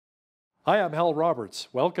Hi, I'm Hal Roberts.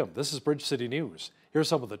 Welcome. This is Bridge City News. Here's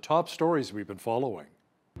some of the top stories we've been following.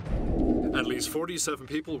 At least 47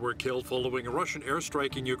 people were killed following a Russian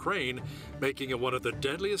airstrike in Ukraine, making it one of the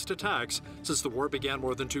deadliest attacks since the war began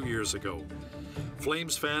more than 2 years ago.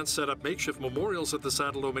 Flames fans set up makeshift memorials at the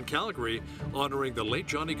Saddledome in Calgary, honoring the late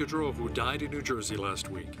Johnny Gaudreau, who died in New Jersey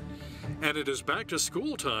last week. And it is back to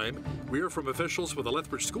school time. We hear from officials with the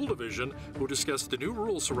Lethbridge School Division who discussed the new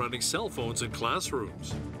rules surrounding cell phones in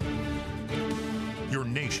classrooms. Your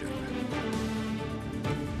nation,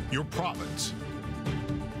 your province,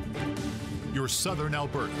 your southern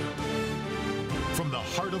Alberta. From the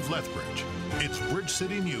heart of Lethbridge, it's Bridge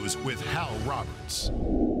City News with Hal Roberts.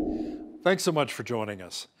 Thanks so much for joining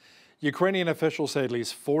us. Ukrainian officials say at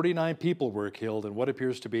least 49 people were killed in what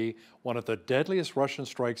appears to be one of the deadliest Russian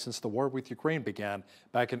strikes since the war with Ukraine began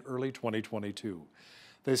back in early 2022.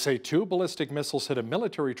 They say 2 ballistic missiles hit a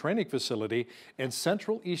military training facility in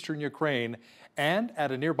central eastern Ukraine and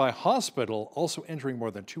at a nearby hospital, also injuring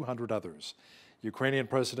more than 200 others. Ukrainian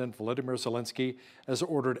President Volodymyr Zelensky has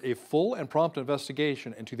ordered a full and prompt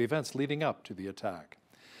investigation into the events leading up to the attack.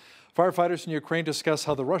 Firefighters in Ukraine discuss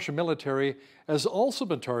how the Russian military has also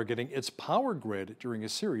been targeting its power grid during a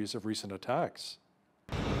series of recent attacks.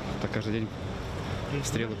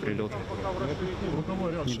 Стрелы, прилеты.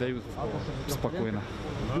 Не дают спокойно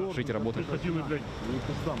жить и работать.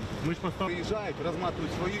 Приезжают,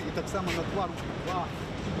 разматывают свою и так само на 2, 4,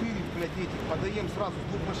 блядь, этих. Подаем сразу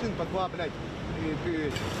с 2 машин по 2, блядь.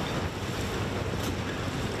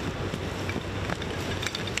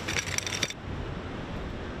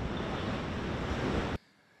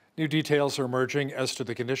 New details are emerging as to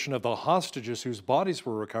the condition of the hostages whose bodies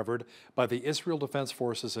were recovered by the Israel Defense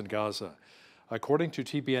Forces in Gaza. According to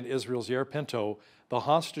TBN Israel's Yair Pinto, the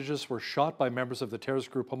hostages were shot by members of the terrorist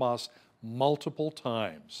group Hamas multiple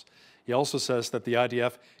times. He also says that the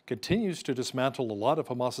IDF continues to dismantle a lot of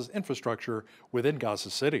Hamas's infrastructure within Gaza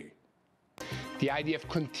City. The IDF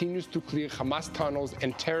continues to clear Hamas tunnels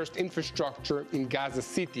and terrorist infrastructure in Gaza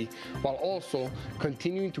City, while also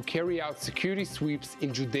continuing to carry out security sweeps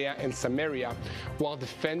in Judea and Samaria, while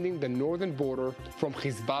defending the northern border from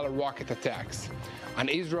Hezbollah rocket attacks. On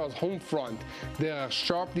Israel's home front, there are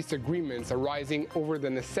sharp disagreements arising over the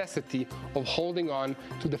necessity of holding on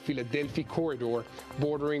to the Philadelphia corridor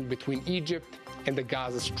bordering between Egypt and the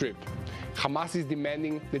Gaza Strip. Hamas is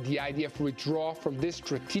demanding that the IDF withdraw from this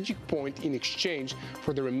strategic point in exchange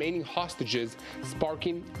for the remaining hostages,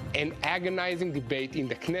 sparking an agonizing debate in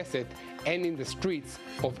the Knesset and in the streets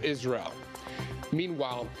of Israel.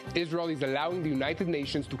 Meanwhile, Israel is allowing the United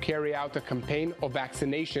Nations to carry out a campaign of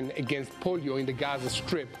vaccination against polio in the Gaza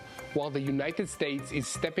Strip, while the United States is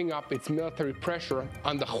stepping up its military pressure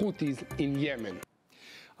on the Houthis in Yemen.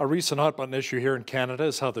 A recent hot-button issue here in Canada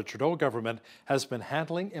is how the Trudeau government has been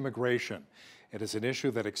handling immigration. It is an issue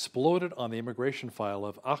that exploded on the immigration file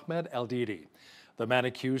of Ahmed El-Didi, the man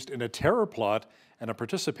accused in a terror plot and of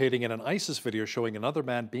participating in an ISIS video showing another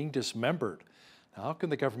man being dismembered. Now, how can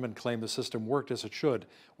the government claim the system worked as it should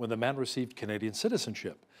when the man received Canadian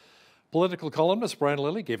citizenship? Political columnist Brian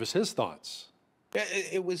Lilley gave us his thoughts.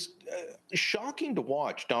 It was shocking to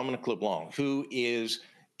watch Dominic LeBlanc, who is,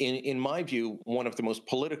 in my view, one of the most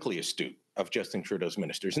politically astute of Justin Trudeau's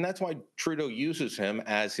ministers. And that's why Trudeau uses him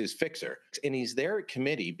as his fixer. And he's there at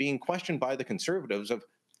committee being questioned by the Conservatives of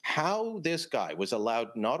how this guy was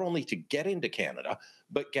allowed not only to get into Canada,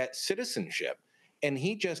 but get citizenship. And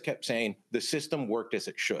he just kept saying the system worked as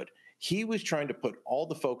it should. He was trying to put all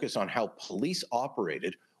the focus on how police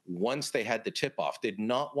operated once they had the tip-off, did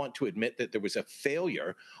not want to admit that there was a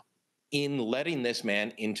failure in letting this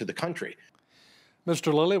man into the country.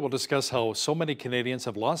 Mr. Lilley will discuss how so many Canadians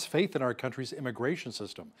have lost faith in our country's immigration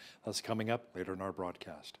system. That's coming up later in our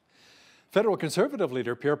broadcast. Federal Conservative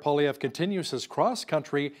leader Pierre Poilievre continues his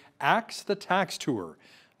cross-country Axe the Tax tour.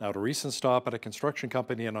 Now, at a recent stop at a construction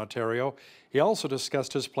company in Ontario, he also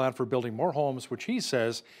discussed his plan for building more homes, which he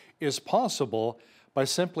says is possible by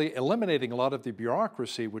simply eliminating a lot of the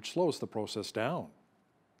bureaucracy which slows the process down.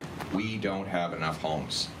 We don't have enough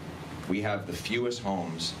homes. We have the fewest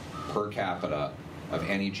homes per capita of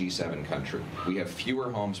any G7 country. We have fewer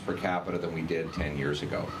homes per capita than we did 10 years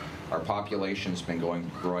ago. Our population's been growing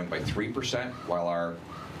by 3%, while our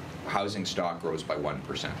housing stock grows by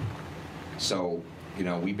 1%. So, you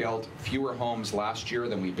know, we built fewer homes last year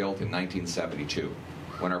than we built in 1972,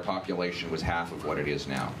 when our population was half of what it is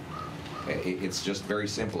now. It's just very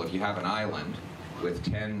simple. If you have an island with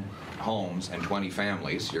 10 homes and 20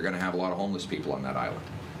 families, you're going to have a lot of homeless people on that island.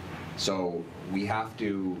 So we have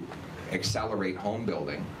to accelerate home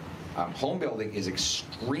building. Home building is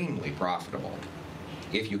extremely profitable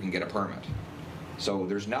if you can get a permit. So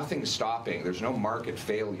there's nothing stopping, there's no market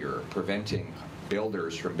failure preventing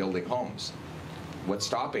builders from building homes. What's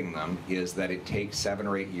stopping them is that it takes 7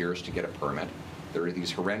 or 8 years to get a permit. There are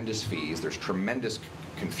these horrendous fees. There's tremendous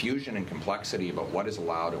confusion and complexity about what is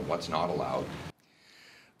allowed and what's not allowed.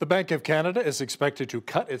 The Bank of Canada is expected to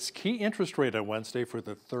cut its key interest rate on Wednesday for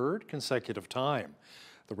the 3rd consecutive time.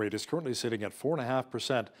 The rate is currently sitting at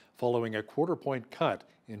 4.5%, following a quarter-point cut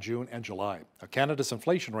in June and July. Now, Canada's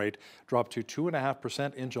inflation rate dropped to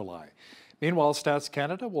 2.5% in July. Meanwhile, Stats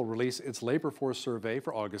Canada will release its labour force survey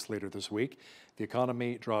for August later this week. The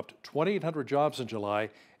economy dropped 2,800 jobs in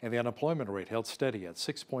July, and the unemployment rate held steady at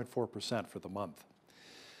 6.4% for the month.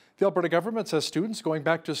 The Alberta government says students going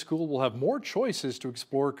back to school will have more choices to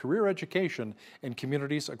explore career education in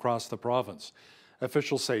communities across the province.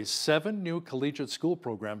 Officials say 7 new collegiate school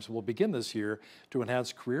programs will begin this year to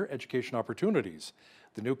enhance career education opportunities.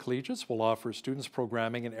 The new collegiates will offer students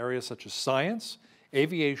programming in areas such as science,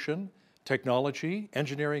 aviation, technology,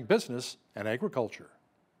 engineering, business, and agriculture.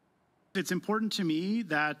 It's important to me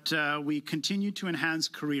that we continue to enhance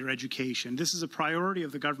career education. This is a priority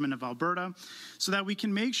of the government of Alberta so that we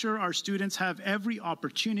can make sure our students have every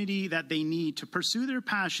opportunity that they need to pursue their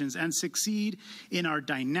passions and succeed in our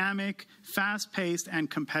dynamic, fast-paced, and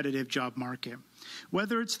competitive job market.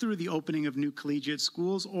 Whether it's through the opening of new collegiate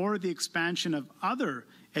schools or the expansion of other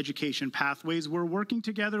education pathways, we're working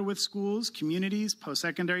together with schools, communities,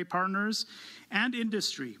 post-secondary partners, and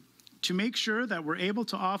industry to make sure that we're able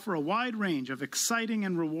to offer a wide range of exciting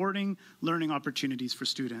and rewarding learning opportunities for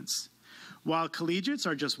students. While collegiates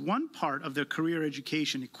are just one part of the career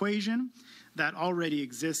education equation that already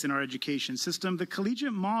exists in our education system, the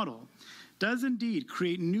collegiate model does indeed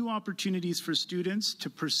create new opportunities for students to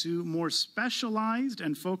pursue more specialized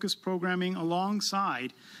and focused programming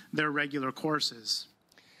alongside their regular courses.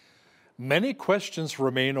 Many questions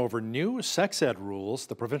remain over new sex ed rules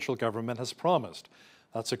the provincial government has promised.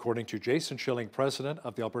 That's according to Jason Schilling, president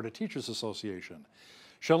of the Alberta Teachers Association.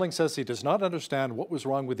 Schilling says he does not understand what was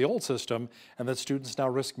wrong with the old system and that students now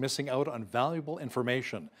risk missing out on valuable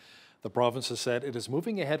information. The province has said it is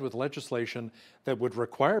moving ahead with legislation that would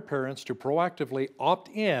require parents to proactively opt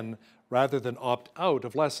in rather than opt out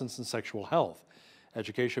of lessons in sexual health.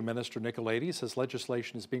 Education Minister Nicolaides says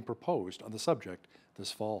legislation is being proposed on the subject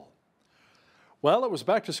this fall. Well, it was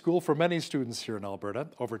back to school for many students here in Alberta.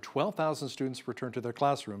 Over 12,000 students returned to their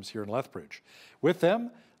classrooms here in Lethbridge. With them,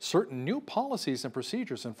 certain new policies and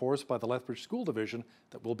procedures enforced by the Lethbridge School Division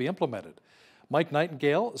that will be implemented. Mike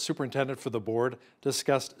Nightingale, superintendent for the board,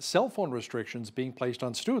 discussed cell phone restrictions being placed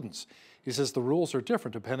on students. He says the rules are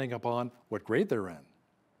different depending upon what grade they're in.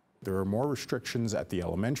 There are more restrictions at the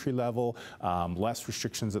elementary level, less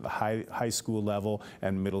restrictions at the high school level,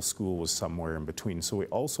 and middle school was somewhere in between. So we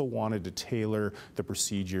also wanted to tailor the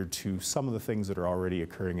procedure to some of the things that are already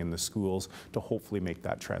occurring in the schools to hopefully make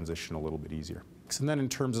that transition a little bit easier. And then in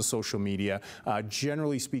terms of social media,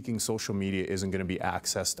 generally speaking, social media isn't going to be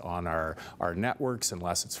accessed on our networks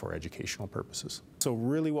unless it's for educational purposes. So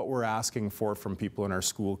really what we're asking for from people in our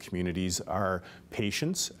school communities are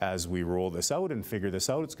patience as we roll this out and figure this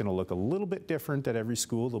out. It's going to look a little bit different at every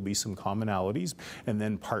school. There'll be some commonalities, and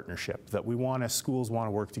then partnership, that schools want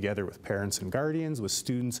to work together with parents and guardians, with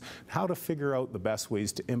students, how to figure out the best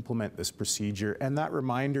ways to implement this procedure, and that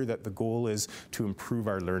reminder that the goal is to improve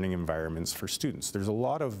our learning environments for students. There's a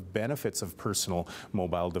lot of benefits of personal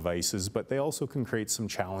mobile devices, but they also can create some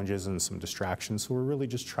challenges and some distractions, so we're really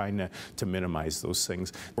just trying to minimize those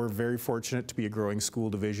things. We're very fortunate to be a growing school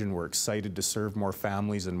division. We're excited to serve more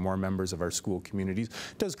families and more members of our school communities.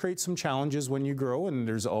 It does create some challenges when you grow, and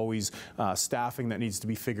there's always staffing that needs to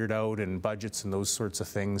be figured out and budgets and those sorts of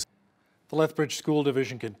things. The Lethbridge School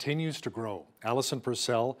Division continues to grow. Alison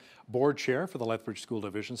Purcell, board chair for the Lethbridge School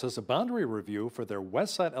Division, says a boundary review for their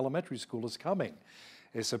Westside Elementary School is coming.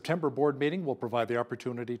 A September board meeting will provide the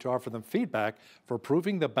opportunity to offer them feedback for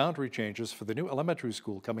approving the boundary changes for the new elementary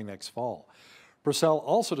school coming next fall. Purcell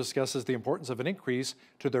also discusses the importance of an increase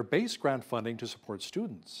to their base grant funding to support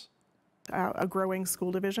students. A growing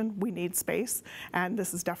school division, we need space, and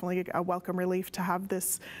this is definitely a welcome relief to have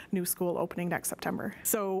this new school opening next September.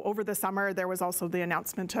 So over the summer there was also the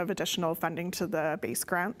announcement of additional funding to the base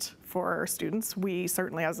grant for students. We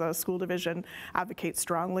certainly as a school division advocate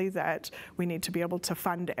strongly that we need to be able to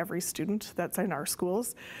fund every student that's in our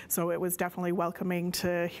schools. So it was definitely welcoming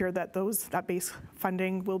to hear that that base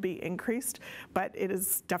funding will be increased, but it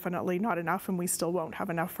is definitely not enough, and we still won't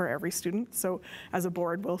have enough for every student. So as a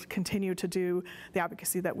board we'll continue to do the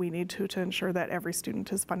advocacy that we need to ensure that every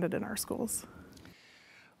student is funded in our schools.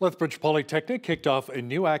 Lethbridge Polytechnic kicked off a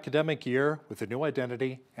new academic year with a new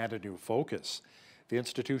identity and a new focus. The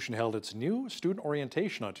institution held its new student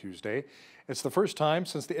orientation on Tuesday. It's the first time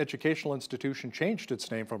since the educational institution changed its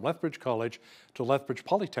name from Lethbridge College to Lethbridge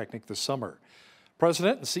Polytechnic this summer.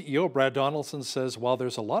 President and CEO Brad Donaldson says while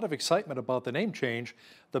there's a lot of excitement about the name change,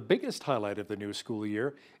 the biggest highlight of the new school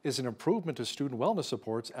year is an improvement to student wellness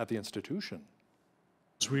supports at the institution.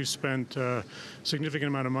 We've spent a significant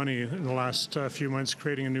amount of money in the last few months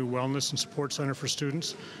creating a new wellness and support center for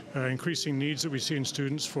students, increasing needs that we see in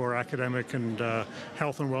students for academic and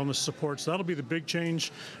health and wellness supports. That'll be the big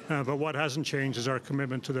change, but what hasn't changed is our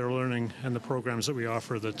commitment to their learning and the programs that we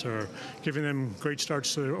offer that are giving them great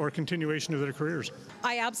starts to or continuation of their careers.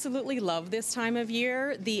 I absolutely love this time of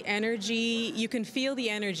year. The energy, you can feel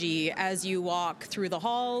the energy as you walk through the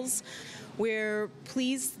halls. We're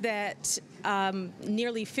pleased that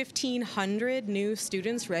nearly 1,500 new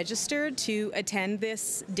students registered to attend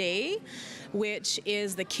this day, which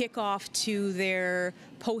is the kickoff to their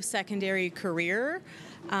post-secondary career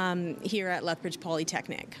here at Lethbridge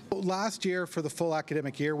Polytechnic. Last year, for the full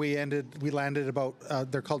academic year, we landed about,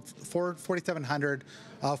 they're called 4,700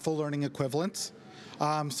 full learning equivalents.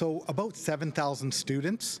 So about 7,000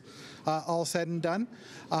 students, all said and done.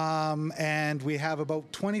 And we have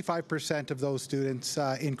about 25% of those students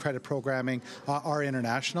in credit programming are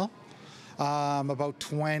international. About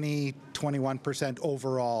 21%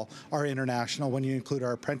 overall are international when you include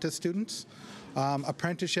our apprentice students.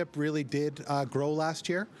 Apprenticeship really did grow last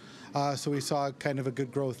year. So we saw kind of a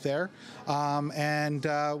good growth there. And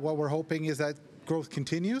what we're hoping is that growth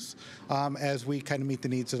continues as we kind of meet the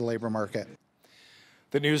needs of the labor market.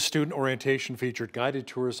 The new student orientation featured guided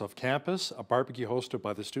tours of campus, a barbecue hosted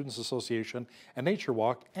by the Students Association, a nature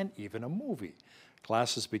walk, and even a movie.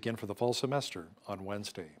 Classes begin for the fall semester on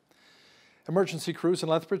Wednesday. Emergency crews in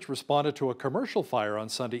Lethbridge responded to a commercial fire on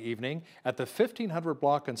Sunday evening at the 1500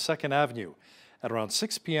 block on 2nd Avenue. At around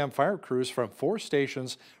 6 p.m., fire crews from 4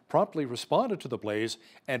 stations promptly responded to the blaze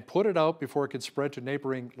and put it out before it could spread to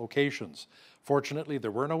neighboring locations. Fortunately, there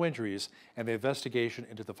were no injuries, and the investigation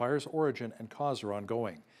into the fire's origin and cause are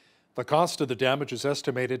ongoing. The cost of the damage is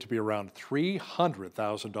estimated to be around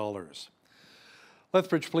 $300,000.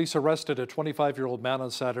 Lethbridge police arrested a 25-year-old man on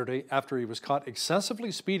Saturday after he was caught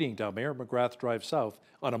excessively speeding down Mayor McGrath Drive South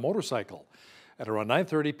on a motorcycle. At around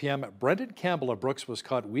 9:30 p.m., Brendan Campbell of Brooks was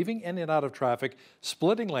caught weaving in and out of traffic,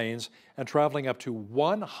 splitting lanes, and traveling up to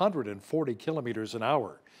 140 kilometers an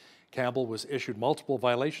hour. Campbell was issued multiple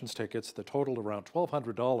violations tickets that totaled around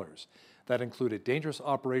 $1,200. That included dangerous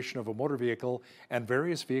operation of a motor vehicle and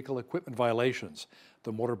various vehicle equipment violations.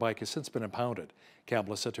 The motorbike has since been impounded.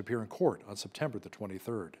 Campbell is set to appear in court on September the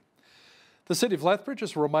 23rd. The City of Lethbridge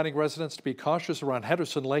is reminding residents to be cautious around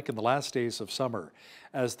Henderson Lake in the last days of summer,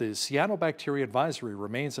 as the cyanobacteria advisory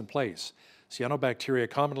remains in place. Cyanobacteria,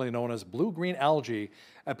 commonly known as blue-green algae,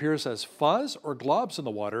 appears as fuzz or globs in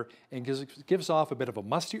the water and gives off a bit of a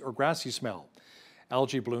musty or grassy smell.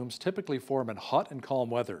 Algae blooms typically form in hot and calm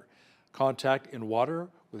weather. Contact in water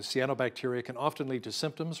with cyanobacteria can often lead to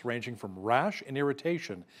symptoms ranging from rash and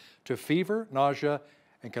irritation to fever, nausea,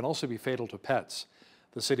 and can also be fatal to pets.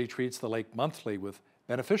 The city treats the lake monthly with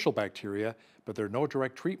beneficial bacteria, but there are no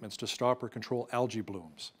direct treatments to stop or control algae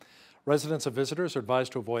blooms. Residents and visitors are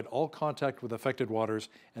advised to avoid all contact with affected waters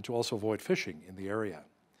and to also avoid fishing in the area.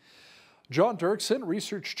 John Dirksen,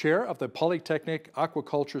 Research Chair of the Polytechnic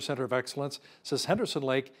Aquaculture Center of Excellence, says Henderson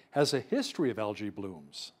Lake has a history of algae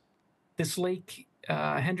blooms. This lake,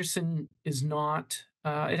 Henderson, is not,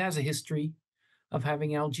 it has a history of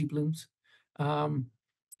having algae blooms.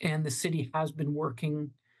 And the city has been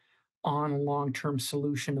working on a long-term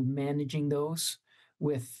solution of managing those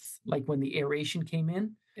with, like when the aeration came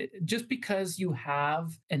in. Just because you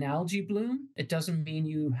have an algae bloom, it doesn't mean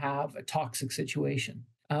you have a toxic situation.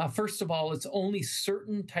 First of all, it's only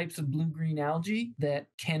certain types of blue-green algae that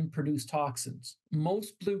can produce toxins.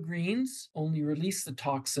 Most blue-greens only release the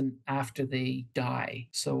toxin after they die,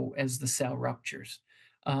 so as the cell ruptures.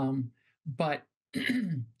 But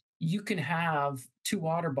you can have 2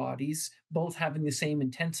 water bodies, both having the same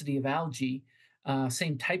intensity of algae,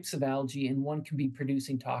 same types of algae, and one can be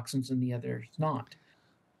producing toxins and the other is not.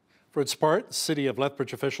 For its part, City of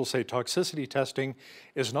Lethbridge officials say toxicity testing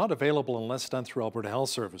is not available unless done through Alberta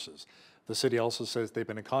Health Services. The city also says they've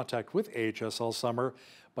been in contact with AHS all summer,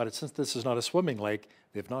 but since this is not a swimming lake,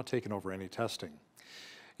 they've not taken over any testing.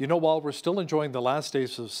 You know, while we're still enjoying the last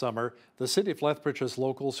days of summer, the City of Lethbridge has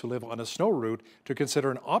locals who live on a snow route to consider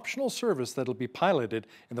an optional service that will be piloted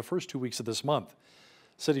in the first 2 weeks of this month.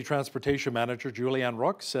 City Transportation Manager Julianne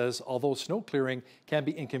Ruck says although snow clearing can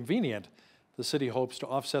be inconvenient, the city hopes to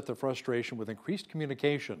offset the frustration with increased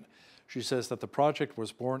communication. She says that the project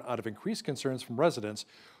was born out of increased concerns from residents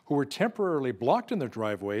who were temporarily blocked in their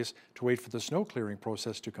driveways to wait for the snow clearing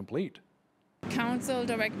process to complete. Council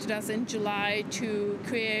directed us in July to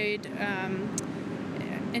create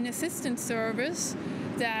an assistance service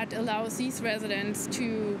that allows these residents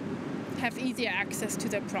to have easier access to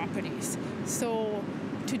their properties. So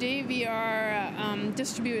today we are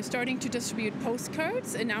starting to distribute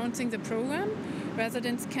postcards announcing the program.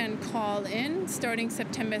 Residents can call in starting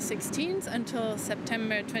September 16th until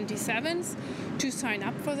September 27th to sign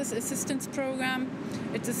up for this assistance program.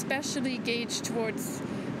 It's especially gauged towards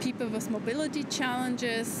people with mobility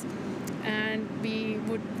challenges, and we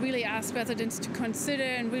would really ask residents to consider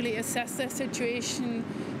and really assess their situation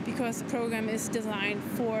because the program is designed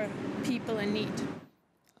for people in need.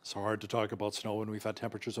 It's hard to talk about snow when we've had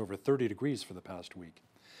temperatures over 30 degrees for the past week.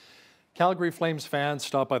 Calgary Flames fans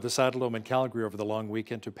stopped by the Saddledome in Calgary over the long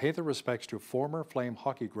weekend to pay their respects to former Flame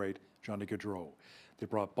hockey great Johnny Gaudreau. They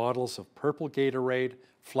brought bottles of purple Gatorade,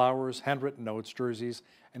 flowers, handwritten notes, jerseys,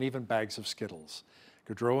 and even bags of Skittles.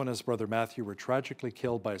 Gaudreau and his brother Matthew were tragically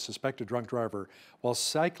killed by a suspected drunk driver while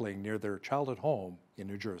cycling near their childhood home in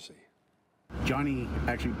New Jersey. Johnny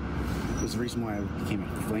actually was the reason why I became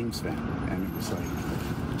a Flames fan, and it was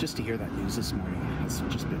like, just to hear that news this morning has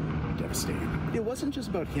just been devastating. It wasn't just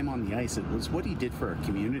about him on the ice, it was what he did for our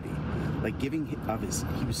community. Like he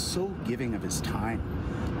was so giving of his time.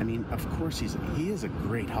 I mean, of course he is a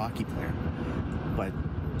great hockey player, but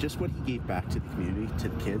just what he gave back to the community, to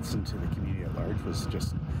the kids and to the community at large was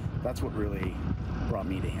just, that's what really brought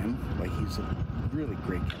me to him. Like he's a really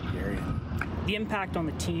great Calgarian. The impact on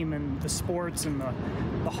the team and the sports and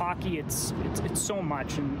the hockey, it's so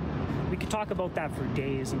much, and we could talk about that for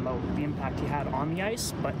days and about the impact he had on the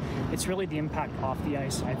ice, but it's really the impact off the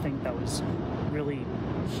ice, I think, that was really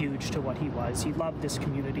huge to what he was. He loved this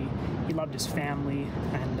community, he loved his family,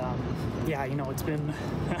 and yeah, you know, it's been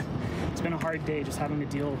it's been a hard day just having to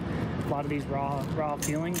deal with a lot of these raw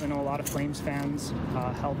feelings. I know a lot of Flames fans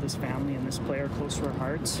held this family and this player close to our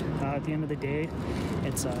hearts. At the end of the day,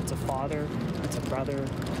 it's a father, it's a brother,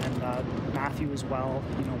 and Matthew as well.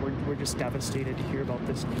 You know, we're just devastated to hear about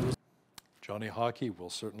this news. Johnny Hockey will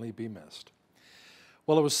certainly be missed.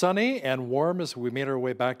 Well, it was sunny and warm as we made our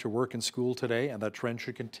way back to work and school today, and that trend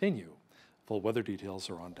should continue. Full weather details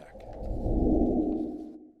are on deck.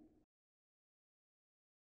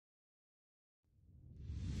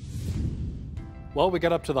 Well, we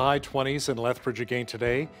got up to the high 20s in Lethbridge again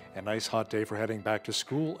today. A nice hot day for heading back to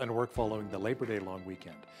school and work following the Labor Day long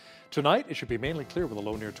weekend. Tonight, it should be mainly clear with a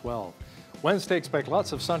low near 12. Wednesday, expect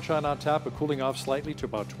lots of sunshine on tap, but cooling off slightly to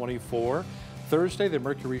about 24. Thursday, the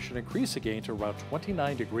mercury should increase again to around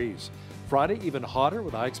 29 degrees. Friday, even hotter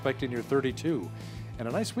with a high expected near 32. And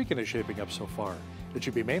a nice weekend is shaping up so far. It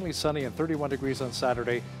should be mainly sunny and 31 degrees on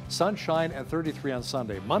Saturday, sunshine and 33 on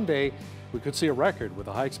Sunday. Monday, we could see a record with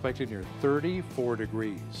a high expected near 34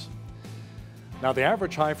 degrees. Now, the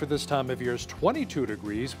average high for this time of year is 22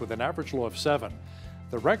 degrees with an average low of 7.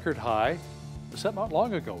 The record high was set not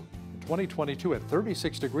long ago, in 2022 at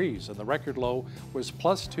 36 degrees, and the record low was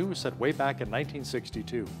 +2 set way back in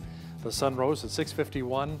 1962. The sun rose at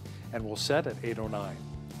 6:51 and will set at 8:09.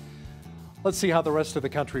 Let's see how the rest of the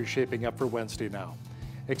country is shaping up for Wednesday now.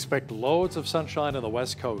 Expect loads of sunshine on the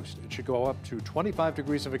west coast. It should go up to 25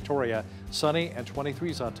 degrees in Victoria, sunny, and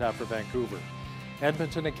 23s on tap for Vancouver.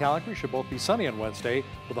 Edmonton and Calgary should both be sunny on Wednesday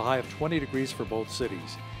with a high of 20 degrees for both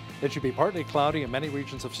cities. It should be partly cloudy in many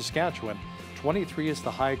regions of Saskatchewan. 23 is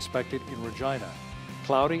the high expected in Regina.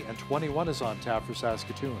 Cloudy and 21 is on tap for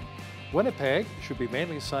Saskatoon. Winnipeg should be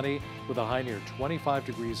mainly sunny with a high near 25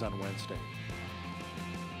 degrees on Wednesday.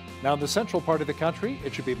 Now in the central part of the country,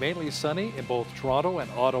 it should be mainly sunny in both Toronto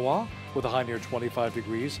and Ottawa with a high near 25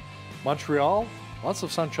 degrees. Montreal, lots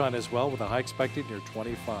of sunshine as well with a high expected near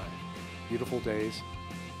 25. Beautiful days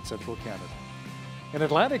in central Canada. In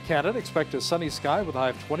Atlantic Canada, expect a sunny sky with a high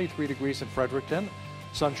of 23 degrees in Fredericton,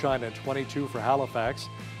 sunshine at 22 for Halifax,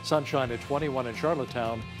 sunshine at 21 in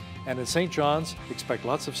Charlottetown, and in St. John's, expect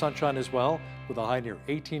lots of sunshine as well with a high near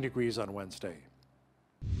 18 degrees on Wednesday.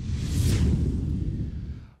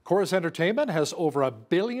 Chorus Entertainment has over $1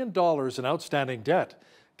 billion in outstanding debt.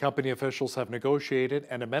 Company officials have negotiated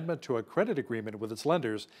an amendment to a credit agreement with its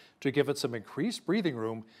lenders to give it some increased breathing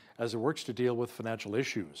room as it works to deal with financial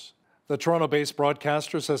issues. The Toronto-based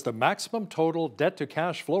broadcaster says the maximum total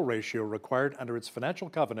debt-to-cash flow ratio required under its financial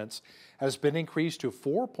covenants has been increased to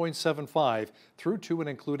 4.75 through to and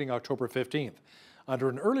including October 15th. Under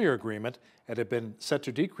an earlier agreement, it had been set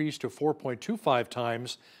to decrease to 4.25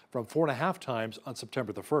 times from 4.5 times on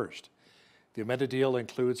September the 1st. The amended deal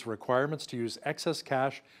includes requirements to use excess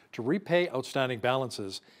cash to repay outstanding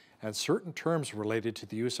balances and certain terms related to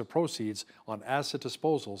the use of proceeds on asset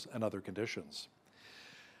disposals and other conditions.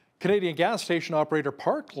 Canadian gas station operator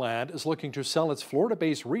Parkland is looking to sell its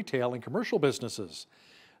Florida-based retail and commercial businesses.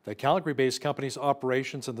 The Calgary-based company's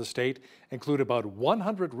operations in the state include about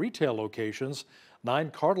 100 retail locations,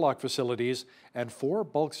 9 cardlock facilities, and 4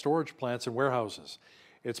 bulk storage plants and warehouses.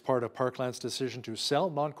 It's part of Parkland's decision to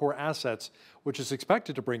sell non-core assets, which is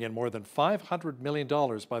expected to bring in more than $500 million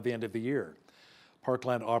by the end of the year.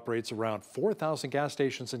 Parkland operates around 4,000 gas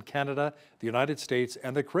stations in Canada, the United States,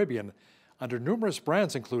 and the Caribbean, under numerous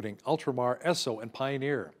brands including Ultramar, Esso, and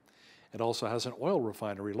Pioneer. It also has an oil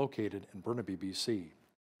refinery located in Burnaby, BC.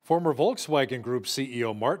 Former Volkswagen Group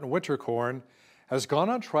CEO Martin Winterkorn has gone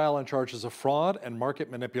on trial on charges of fraud and market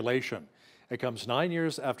manipulation. It comes 9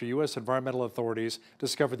 years after U.S. environmental authorities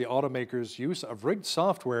discovered the automaker's use of rigged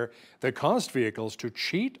software that caused vehicles to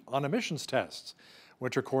cheat on emissions tests.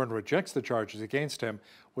 Winterkorn rejects the charges against him,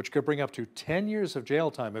 which could bring up to 10 years of jail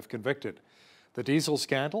time if convicted. The diesel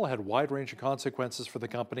scandal had wide-ranging consequences for the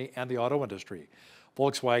company and the auto industry.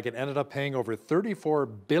 Volkswagen ended up paying over $34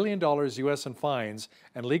 billion U.S. in fines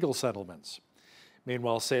and legal settlements.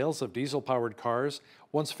 Meanwhile, sales of diesel-powered cars,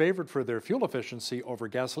 once favored for their fuel efficiency over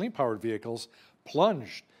gasoline-powered vehicles,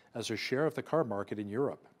 plunged as a share of the car market in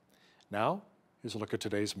Europe. Now, here's a look at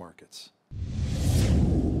today's markets.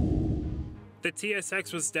 The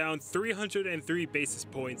TSX was down 303 basis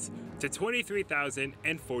points to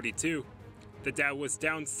 23,042. The Dow was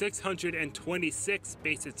down 626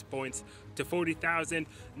 basis points to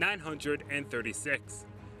 40,936.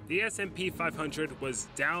 The S&P 500 was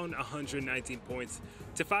down 119 points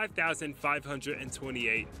to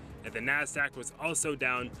 5,528, and the Nasdaq was also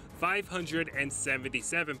down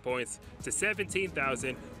 577 points to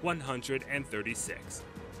 17,136.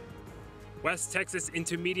 West Texas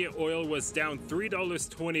Intermediate oil was down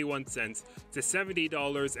 $3.21 to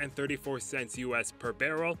 $70.34 U.S. per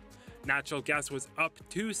barrel. Natural gas was up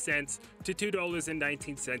 2 cents to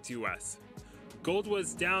 $2.19 U.S. Gold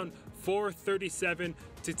was down $4.37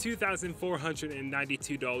 to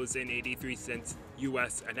 $2,492.83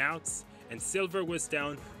 U.S. an ounce, and silver was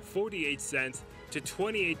down 48 cents to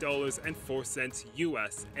 $28.04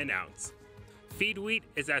 U.S. an ounce. Feed wheat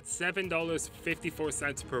is at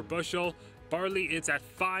 $7.54 per bushel, barley is at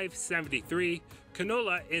 $5.73,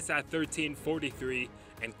 canola is at $13.43,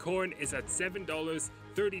 and corn is at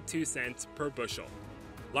 $7.32 per bushel.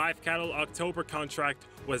 Live cattle October contract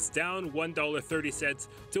was down $1.30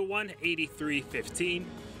 to $183.15.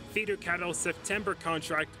 Feeder cattle September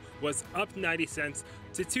contract was up 90 cents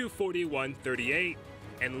to $241.38,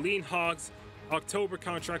 and lean hogs October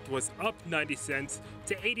contract was up 90 cents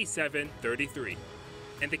to 87.33.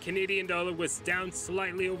 And the Canadian dollar was down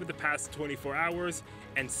slightly over the past 24 hours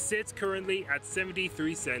and sits currently at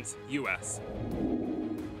 73 cents US.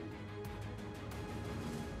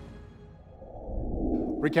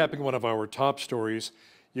 Recapping one of our top stories,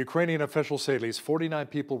 Ukrainian officials say at least 49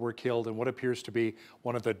 people were killed in what appears to be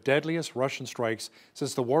one of the deadliest Russian strikes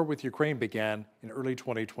since the war with Ukraine began in early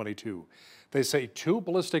 2022. They say 2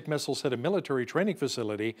 ballistic missiles hit a military training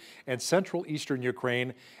facility in central eastern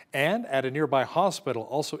Ukraine and at a nearby hospital,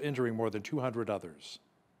 also injuring more than 200 others.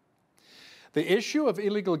 The issue of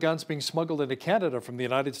illegal guns being smuggled into Canada from the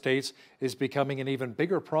United States is becoming an even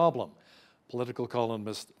bigger problem. Political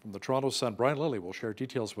columnist from the Toronto Sun, Brian Lilley, will share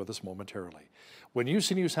details with us momentarily. When you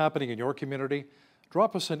see news happening in your community,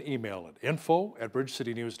 drop us an email at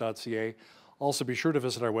info@bridgecitynews.ca. Also, be sure to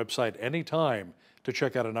visit our website anytime to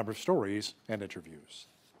check out a number of stories and interviews.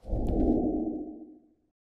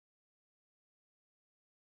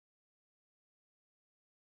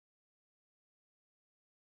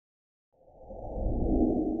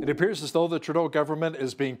 It appears as though the Trudeau government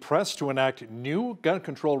is being pressed to enact new gun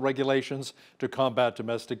control regulations to combat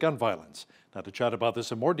domestic gun violence. Now, to chat about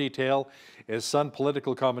this in more detail is Sun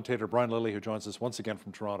political commentator Brian Lilley, who joins us once again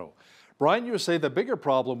from Toronto. Brian, you say the bigger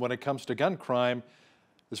problem when it comes to gun crime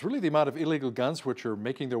is really the amount of illegal guns which are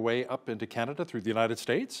making their way up into Canada through the United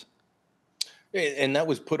States? And that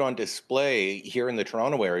was put on display here in the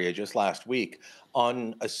Toronto area just last week.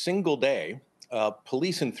 On a single day,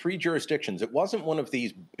 police in 3 jurisdictions. It wasn't one of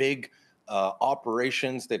these big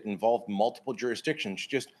operations that involved multiple jurisdictions,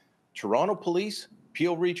 just Toronto Police,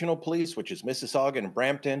 Peel Regional Police, which is Mississauga and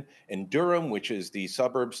Brampton, and Durham, which is the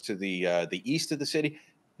suburbs to the east of the city.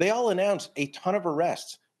 They all announced a ton of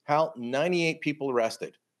arrests. Hal, 98 people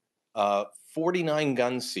arrested, 49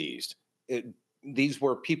 guns seized. These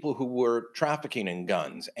were people who were trafficking in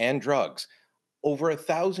guns and drugs. Over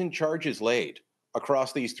 1,000 charges laid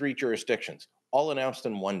across these 3 jurisdictions, all announced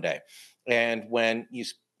in one day. And when you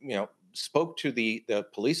spoke to the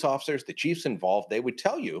police officers, the chiefs involved, they would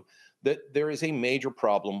tell you that there is a major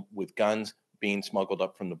problem with guns being smuggled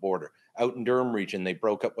up from the border. Out in Durham region, they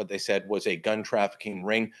broke up what they said was a gun trafficking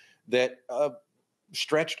ring that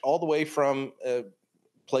stretched all the way from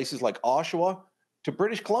places like Oshawa to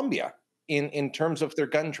British Columbia in terms of their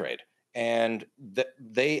gun trade. And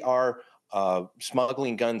they are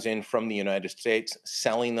smuggling guns in from the United States,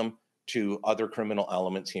 selling them to other criminal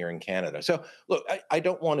elements here in Canada. So, look, I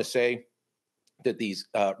don't want to say that these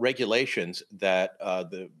regulations that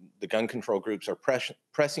the gun control groups are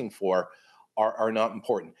pressing for are not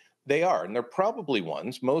important. They are, and they're probably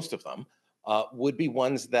ones, most of them, would be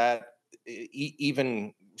ones that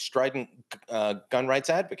even strident gun rights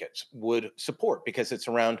advocates would support, because it's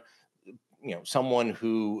around someone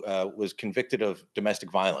who was convicted of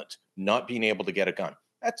domestic violence not being able to get a gun.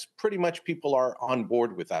 That's pretty much, people are on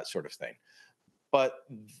board with that sort of thing. But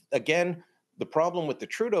again, the problem with the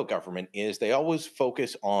Trudeau government is they always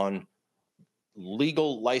focus on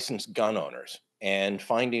legal licensed gun owners and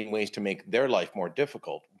finding ways to make their life more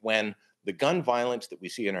difficult, when the gun violence that we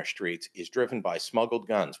see in our streets is driven by smuggled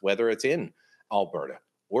guns, whether it's in Alberta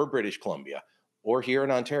or British Columbia or here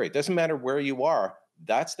in Ontario. It doesn't matter where you are.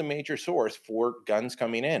 That's the major source for guns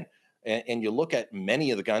coming in. And you look at many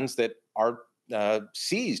of the guns that are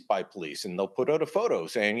seized by police, and they'll put out a photo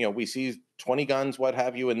saying, we seized 20 guns, what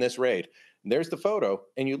have you, in this raid. And there's the photo,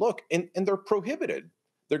 and you look, and they're prohibited.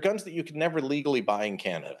 They're guns that you could never legally buy in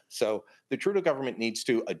Canada. So the Trudeau government needs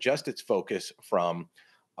to adjust its focus from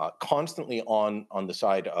constantly on the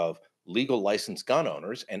side of legal licensed gun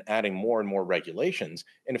owners and adding more and more regulations.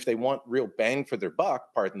 And if they want real bang for their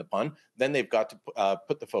buck, pardon the pun, then they've got to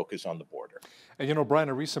put the focus on the border. And Brian,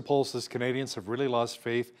 a recent poll says Canadians have really lost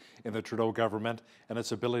faith in the Trudeau government and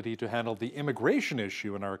its ability to handle the immigration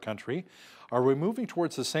issue in our country. Are we moving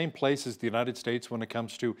towards the same place as the United States when it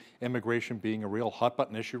comes to immigration being a real hot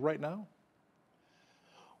button issue right now?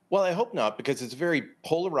 Well, I hope not, because it's a very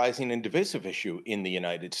polarizing and divisive issue in the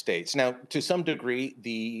United States. Now, to some degree,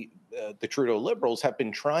 the Trudeau Liberals have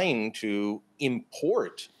been trying to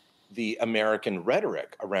import the American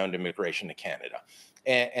rhetoric around immigration to Canada.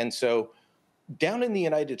 And so down in the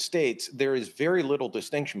United States, there is very little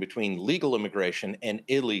distinction between legal immigration and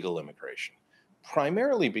illegal immigration,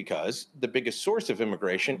 primarily because the biggest source of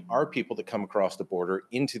immigration are people that come across the border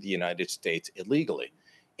into the United States illegally.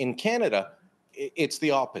 In Canada, it's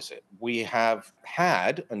the opposite. We have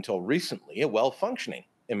had, until recently, a well-functioning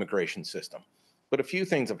immigration system. But a few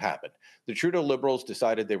things have happened. The Trudeau Liberals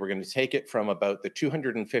decided they were going to take it from about the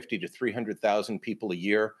 250 to 300,000 people a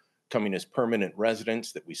year coming as permanent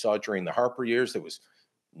residents that we saw during the Harper years. That was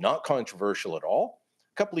not controversial at all.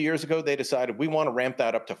 A couple of years ago, they decided we want to ramp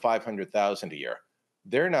that up to 500,000 a year.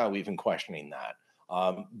 They're now even questioning that.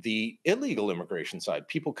 The illegal immigration side,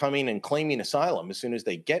 people coming and claiming asylum as soon as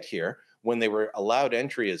they get here, when they were allowed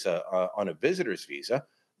entry as on a visitor's visa,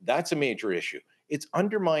 that's a major issue. It's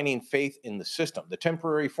undermining faith in the system. The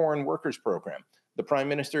temporary foreign workers program, the Prime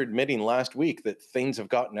Minister admitting last week that things have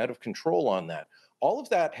gotten out of control on that. All of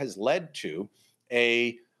that has led to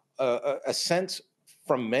a sense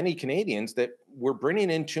from many Canadians that we're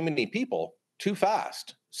bringing in too many people too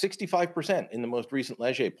fast. 65% in the most recent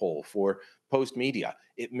Leger poll for Post Media.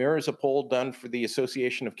 It mirrors a poll done for the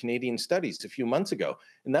Association of Canadian Studies a few months ago.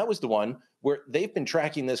 And that was the one where they've been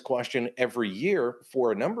tracking this question every year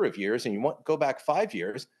for a number of years. And you want to go back 5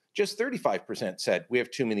 years, just 35% said we have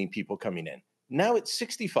too many people coming in. Now it's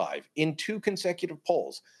 65 in 2 consecutive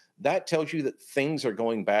polls. That tells you that things are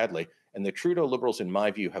going badly. And the Trudeau Liberals, in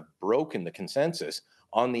my view, have broken the consensus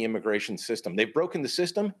on the immigration system. They've broken the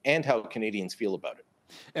system and how Canadians feel about it.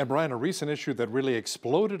 And Brian, a recent issue that really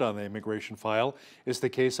exploded on the immigration file is the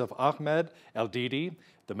case of Ahmed El-Didi,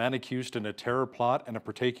 the man accused in a terror plot and of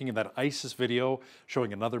partaking in that ISIS video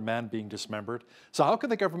showing another man being dismembered. So how can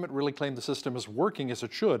the government really claim the system is working as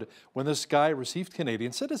it should when this guy received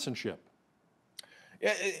Canadian citizenship?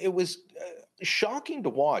 Yeah, it was shocking to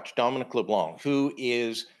watch Dominic LeBlanc, who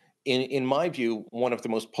is, in my view, one of the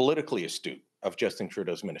most politically astute of Justin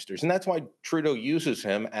Trudeau's ministers. And that's why Trudeau uses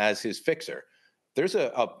him as his fixer. There's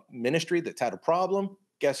a ministry that's had a problem.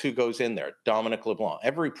 Guess who goes in there? Dominic LeBlanc.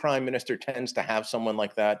 Every prime minister tends to have someone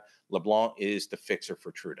like that. LeBlanc is the fixer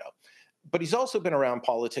for Trudeau. But he's also been around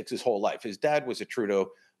politics his whole life. His dad was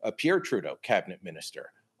a Pierre Trudeau cabinet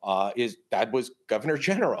minister. His dad was governor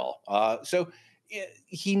general. So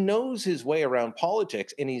he knows his way around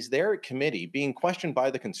politics, and he's there at committee being questioned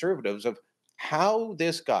by the Conservatives of how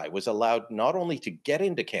this guy was allowed not only to get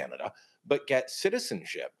into Canada, but get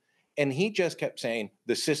citizenship. And he just kept saying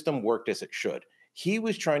the system worked as it should. He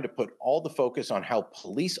was trying to put all the focus on how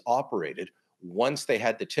police operated once they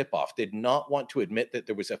had the tip-off, did not want to admit that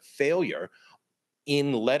there was a failure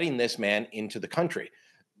in letting this man into the country.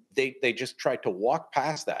 They just tried to walk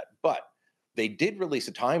past that. But they did release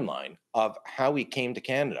a timeline of how he came to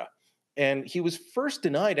Canada. And he was first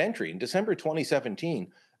denied entry in December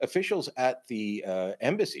 2017. Officials at the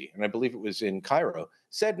embassy, and I believe it was in Cairo,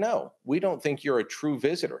 said, no, we don't think you're a true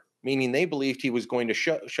visitor, meaning they believed he was going to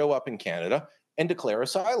show up in Canada and declare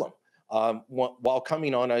asylum while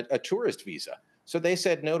coming on a tourist visa. So they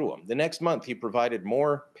said no to him. The next month, he provided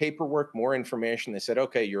more paperwork, more information. They said,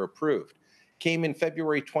 okay, you're approved. Came in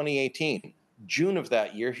February 2018. June of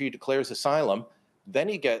that year, he declares asylum. Then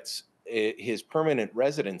he gets his permanent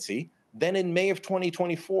residency. Then in May of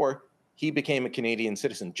 2024, he became a Canadian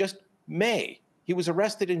citizen. Just May. He was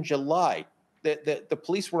arrested in July. The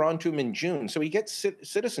police were on to him in June. So he gets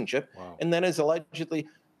citizenship. Wow. And then is allegedly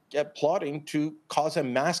plotting to cause a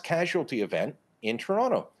mass casualty event in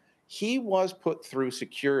Toronto. He was put through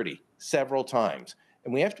security several times.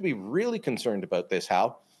 And we have to be really concerned about this,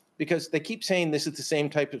 Hal, because they keep saying this is the same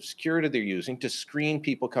type of security they're using to screen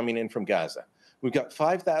people coming in from Gaza. We've got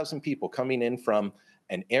 5,000 people coming in from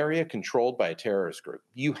an area controlled by a terrorist group.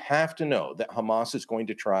 You have to know that Hamas is going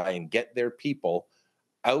to try and get their people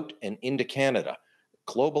out and into Canada,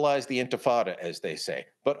 globalize the intifada, as they say,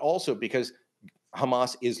 but also because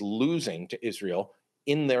Hamas is losing to Israel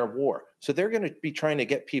in their war. So they're going to be trying to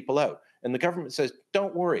get people out. And the government says,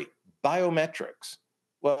 don't worry, biometrics.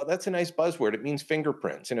 Well, that's a nice buzzword. It means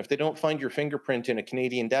fingerprints. And if they don't find your fingerprint in a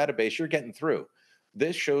Canadian database, you're getting through.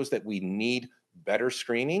 This shows that we need better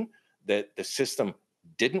screening, that the system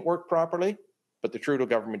didn't work properly, but the Trudeau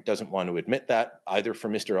government doesn't want to admit that, either for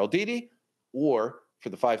Mr. El-Didi or for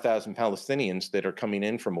the 5,000 Palestinians that are coming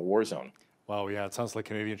in from a war zone. Wow, yeah, it sounds like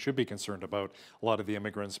Canadians should be concerned about a lot of the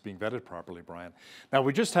immigrants being vetted properly, Brian. Now,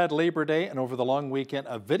 we just had Labor Day, and over the long weekend,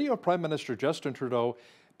 a video of Prime Minister Justin Trudeau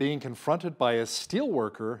being confronted by a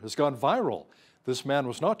steelworker has gone viral. This man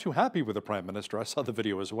was not too happy with the Prime Minister. I saw the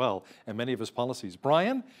video as well, and many of his policies.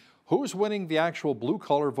 Brian, who's winning the actual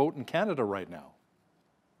blue-collar vote in Canada right now?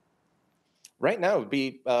 Right now, it would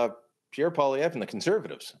be Pierre Poilievre and the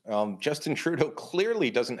Conservatives. Justin Trudeau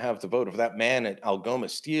clearly doesn't have the vote of that man at Algoma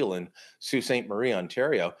Steel in Sault Ste. Marie,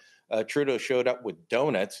 Ontario. Trudeau showed up with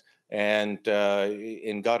donuts and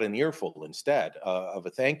got an earful instead of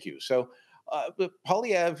a thank you. So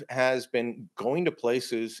Poilievre has been going to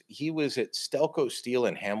places. He was at Stelco Steel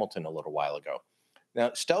in Hamilton a little while ago. Now,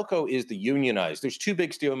 Stelco is the unionized. There's two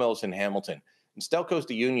big steel mills in Hamilton, and Stelco's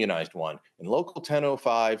the unionized one. In Local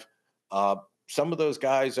 1005, some of those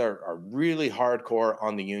guys are really hardcore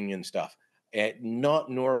on the union stuff, and not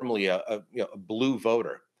normally a blue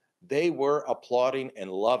voter. They were applauding and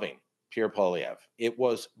loving Pierre Poilievre. It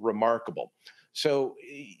was remarkable. So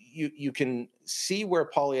you can see where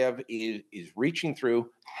Poilievre is reaching through.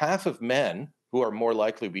 Half of men who are more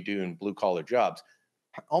likely to be doing blue-collar jobs,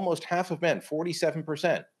 almost half of men,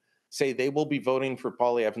 47%, say they will be voting for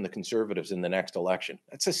Poilievre and the Conservatives in the next election.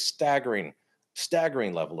 That's a staggering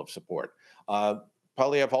level of support.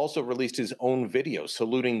 Poilievre also released his own video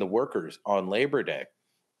saluting the workers on Labor Day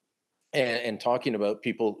and talking about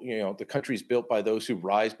people, the country's built by those who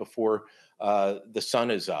rise before the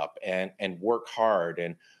sun is up and work hard,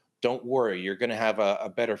 and don't worry, you're going to have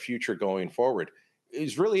a better future going forward.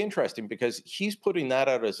 It's really interesting because he's putting that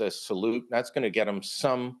out as a salute. That's going to get him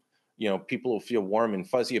some, people will feel warm and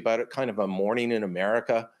fuzzy about it, kind of a Morning in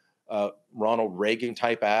America, Ronald Reagan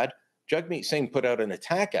type ad. Jagmeet Singh put out an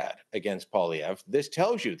attack ad against Poilievre. This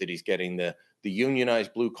tells you that he's getting the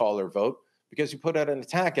unionized blue-collar vote because he put out an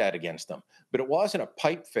attack ad against them. But it wasn't a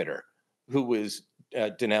pipe fitter who was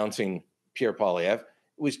denouncing Pierre Poilievre. It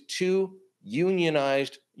was two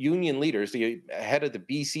unionized union leaders, the head of the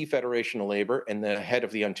BC Federation of Labour and the head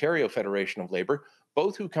of the Ontario Federation of Labour,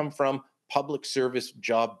 both who come from public service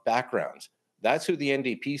job backgrounds. That's who the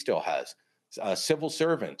NDP still has, civil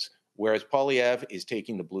servants, whereas Poilievre is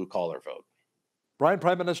taking the blue-collar vote. Brian,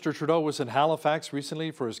 Prime Minister Trudeau was in Halifax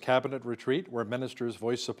recently for his cabinet retreat, where ministers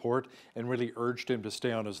voiced support and really urged him to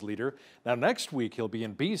stay on as leader. Now, next week, he'll be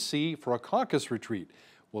in BC for a caucus retreat.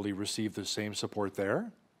 Will he receive the same support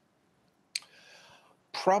there?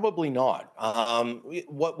 Probably not.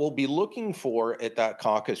 What we'll be looking for at that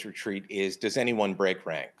caucus retreat is, does anyone break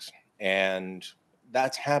ranks? And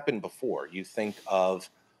that's happened before. You think of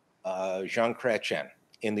Jean Chrétien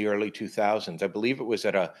in the early 2000s. I believe it was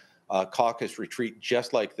at a caucus retreat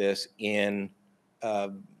just like this in,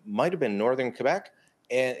 might have been northern Quebec,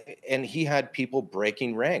 and he had people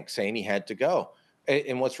breaking ranks, saying he had to go.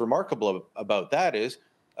 And what's remarkable about that is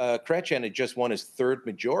Chrétien had just won his third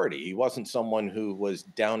majority. He wasn't someone who was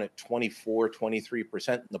down at 24,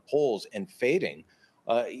 23% in the polls and fading.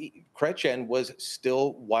 Chrétien was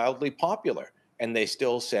still wildly popular, and they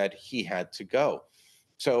still said he had to go.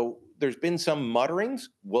 So there's been some mutterings.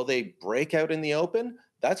 Will they break out in the open?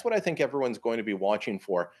 That's what I think everyone's going to be watching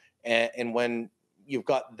for. And when you've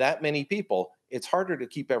got that many people, it's harder to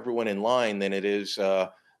keep everyone in line than it is,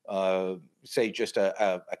 say, just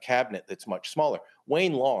a cabinet that's much smaller.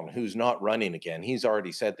 Wayne Long, who's not running again, he's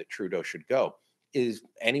already said that Trudeau should go. Is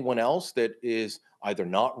anyone else that is either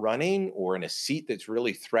not running or in a seat that's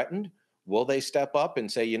really threatened, will they step up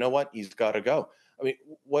and say, you know what, he's got to go? I mean,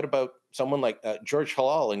 what about someone like George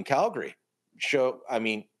Halal in Calgary?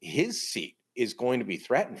 His seat is going to be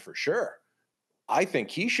threatened for sure. I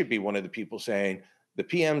think he should be one of the people saying the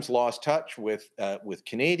PM's lost touch with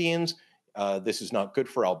Canadians. This is not good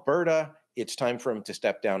for Alberta. It's time for him to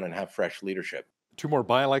step down and have fresh leadership. 2 more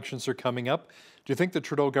by-elections are coming up. Do you think the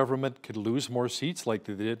Trudeau government could lose more seats like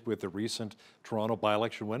they did with the recent Toronto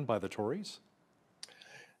by-election win by the Tories?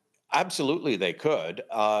 Absolutely, they could.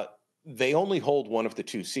 They only hold one of the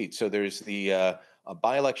 2 seats. So there's the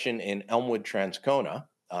by-election in Elmwood, Transcona.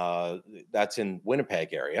 That's in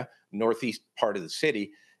Winnipeg area, northeast part of the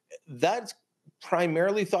city. That's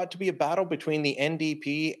primarily thought to be a battle between the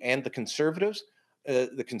NDP and the Conservatives.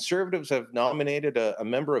 The Conservatives have nominated a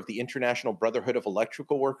member of the International Brotherhood of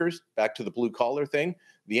Electrical Workers, back to the blue collar thing.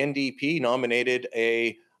 The NDP nominated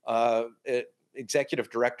a executive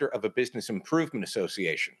director of a business improvement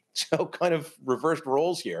association. So kind of reversed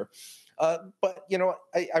roles here. But, you know,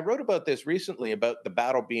 I wrote about this recently, about the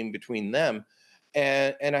battle being between them.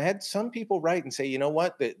 And I had some people write and say, you know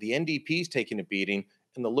what, the NDP is taking a beating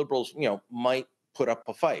and the Liberals, you know, might put up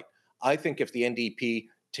a fight. I think if the NDP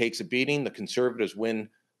takes a beating, the Conservatives win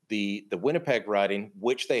the Winnipeg riding,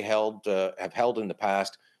 which they have held in the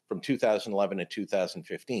past from 2011 to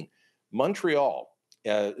 2015. Montreal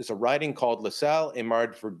is a riding called LaSalle et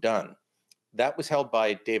Marde-Verdun. That was held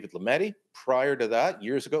by David Lametti. Prior to that,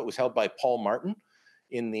 years ago, it was held by Paul Martin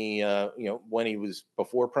in the, when he was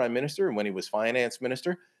before Prime Minister and when he was Finance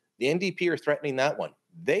Minister. The NDP are threatening that one.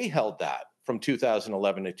 They held that from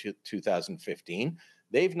 2011 to 2015.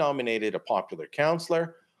 They've nominated a popular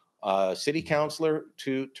councillor, city councillor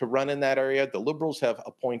to run in that area. The Liberals have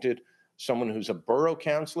appointed someone who's a borough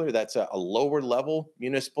councillor. That's a lower level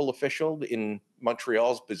municipal official in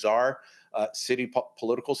Montreal's bizarre city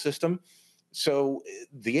political system. So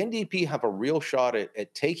the NDP have a real shot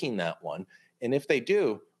at taking that one. And if they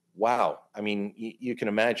do, wow, I mean, you can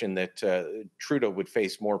imagine that Trudeau would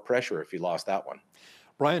face more pressure if he lost that one.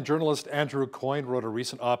 Brian, journalist Andrew Coyne wrote a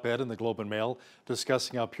recent op-ed in the Globe and Mail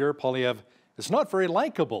discussing how Pierre Poilievre is not very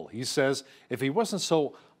likable. He says if he wasn't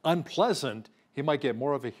so unpleasant, he might get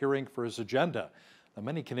more of a hearing for his agenda. Now,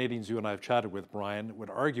 many Canadians you and I have chatted with, Brian,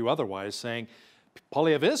 would argue otherwise, saying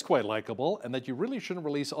Poilievre is quite likable and that you really shouldn't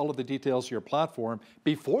release all of the details of your platform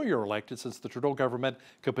before you're elected, since the Trudeau government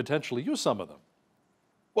could potentially use some of them.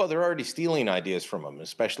 Well, they're already stealing ideas from him,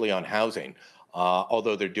 especially on housing,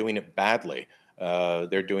 although they're doing it badly.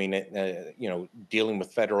 They're doing it, dealing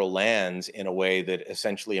with federal lands in a way that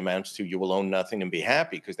essentially amounts to you will own nothing and be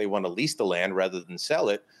happy, because they want to lease the land rather than sell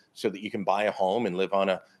it so that you can buy a home and live on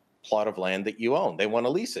a plot of land that you own. They want to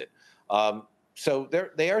lease it. So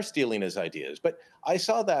they are stealing his ideas. But I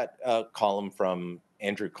saw that column from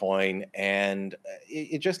Andrew Coyne, and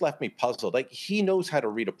it just left me puzzled. Like, he knows how to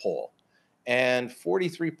read a poll. And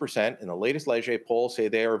 43% in the latest Leger poll say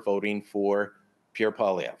they are voting for Pierre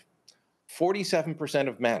Poilievre. 47%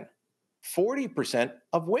 of men, 40%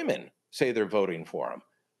 of women say they're voting for him.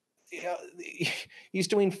 He's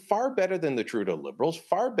doing far better than the Trudeau Liberals,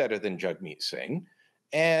 far better than Jagmeet Singh.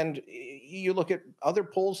 And you look at other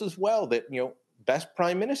polls as well that, best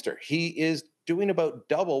prime minister, he is doing about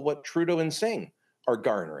double what Trudeau and Singh are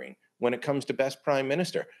garnering when it comes to best prime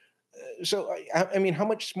minister. So, I mean, how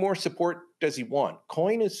much more support does he want?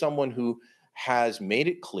 Coyne is someone who has made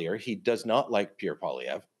it clear he does not like Pierre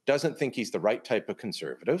Poilievre, doesn't think he's the right type of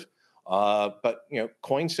conservative. But,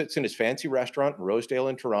 Coyne sits in his fancy restaurant in Rosedale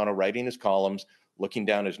in Toronto, writing his columns, looking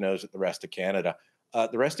down his nose at the rest of Canada.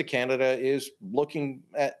 The rest of Canada is looking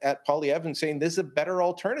at Poilievre and saying this is a better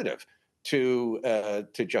alternative to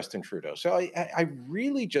Justin Trudeau. So I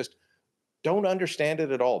really just don't understand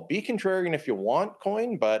it at all. Be contrarian if you want,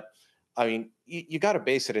 Coyne, but I mean, you got to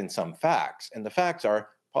base it in some facts. And the facts are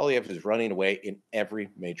Poilievre is running away in every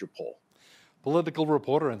major poll. Political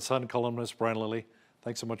reporter and Sun columnist Brian Lilley,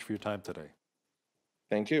 thanks so much for your time today.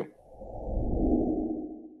 Thank you.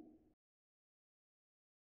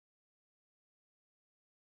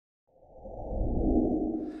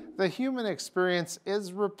 the human experience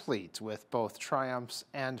is replete with both triumphs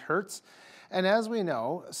and hurts. And as we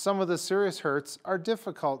know, some of the serious hurts are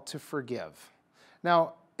difficult to forgive.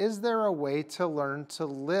 Now, is there a way to learn to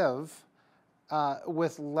live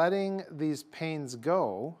with letting these pains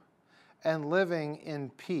go and living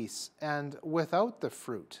in peace and without the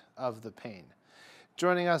fruit of the pain?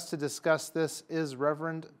 Joining us to discuss this is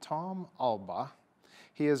Reverend Tom Alba.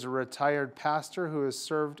 He is a retired pastor who has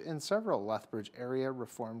served in several Lethbridge area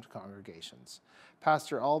Reformed congregations.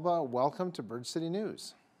 Pastor Alba, welcome to Bridge City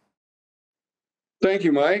News. Thank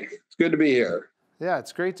you, Mike. It's good to be here. Yeah,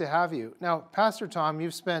 it's great to have you. Now, Pastor Tom,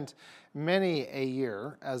 you've spent many a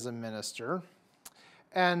year as a minister,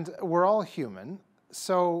 and we're all human.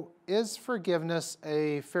 So is forgiveness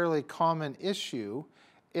a fairly common issue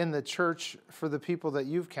in the church for the people that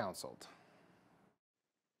you've counseled?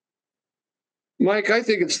 Mike, I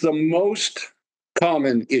think it's the most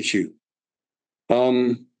common issue.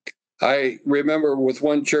 I remember with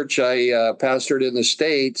one church I pastored in the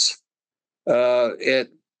States, at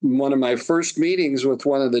one of my first meetings with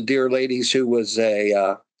one of the dear ladies who was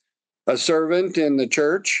a servant in the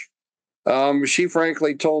church, she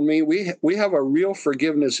frankly told me, we have a real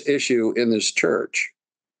forgiveness issue in this church.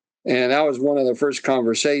 And that was one of the first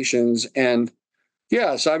conversations. And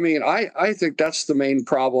yes, I mean, I think that's the main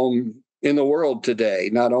problem in the world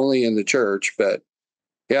today, not only in the church, but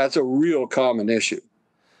yeah, it's a real common issue.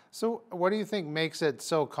 So what do you think makes it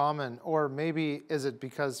so common? Or maybe is it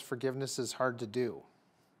because forgiveness is hard to do?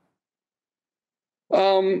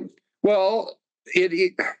 Well,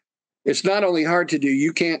 it's not only hard to do,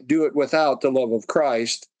 you can't do it without the love of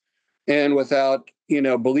Christ and without,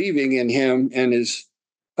 believing in him and his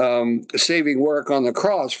saving work on the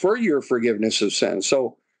cross for your forgiveness of sin.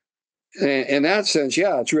 So in that sense,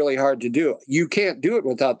 yeah, it's really hard to do. You can't do it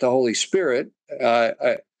without the Holy Spirit.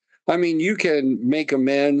 I mean, you can make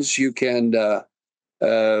amends, you can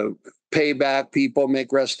pay back people,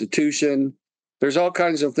 make restitution. There's all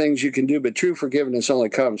kinds of things you can do, but true forgiveness only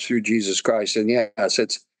comes through Jesus Christ. And yes,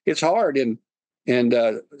 it's hard, and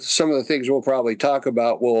some of the things we'll probably talk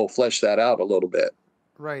about will flesh that out a little bit.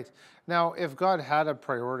 Right. Now, if God had a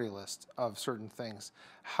priority list of certain things,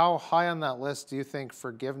 how high on that list do you think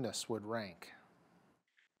forgiveness would rank?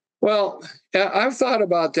 Well, I've thought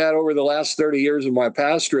about that over the last 30 years of my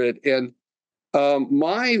pastorate, and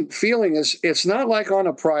my feeling is it's not like on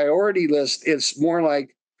a priority list. It's more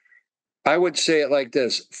like, I would say it like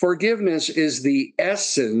this: forgiveness is the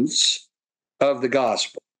essence of the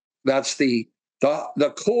gospel. That's the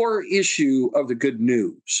core issue of the good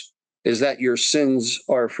news, is that your sins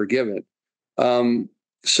are forgiven.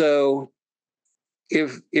 So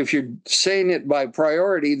if you're saying it by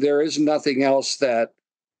priority, there is nothing else that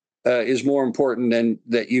is more important than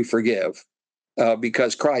that you forgive,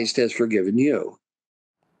 because Christ has forgiven you.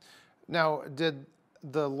 Now, did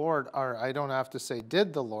the Lord, or I don't have to say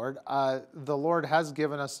did the Lord has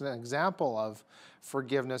given us an example of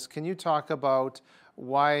forgiveness. Can you talk about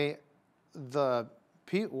why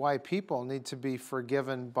people need to be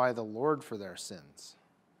forgiven by the Lord for their sins?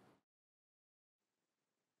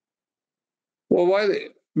 Well,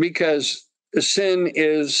 because sin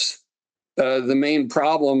is the main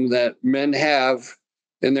problem that men have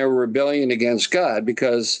in their rebellion against God.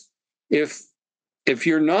 Because if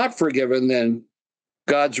you're not forgiven, then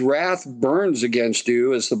God's wrath burns against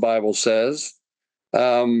you, as the Bible says.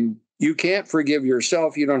 You can't forgive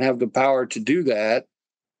yourself. You don't have the power to do that.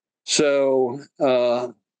 So,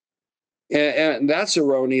 and that's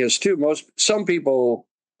erroneous too. Some people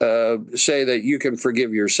say that you can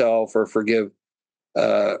forgive yourself or forgive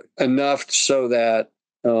enough so that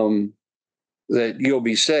that you'll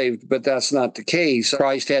be saved, but that's not the case.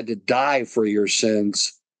 Christ had to die for your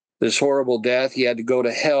sins. This horrible death, he had to go to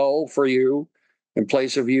hell for you in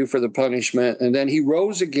place of you for the punishment. And then he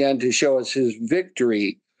rose again to show us his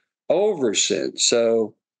victory over sin.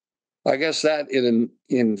 So I guess that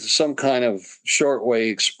in some kind of short way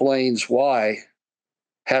explains why it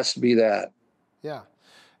has to be that. Yeah.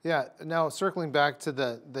 Yeah. Now, circling back to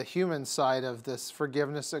the human side of this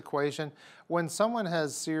forgiveness equation, when someone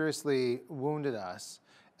has seriously wounded us,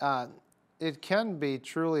 it can be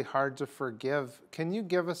truly hard to forgive. Can you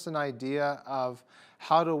give us an idea of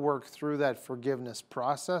how to work through that forgiveness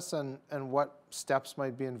process and what steps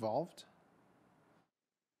might be involved?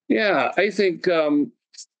 Yeah, I think, and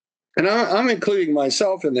I'm including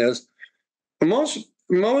myself in this, most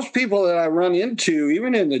people that I run into,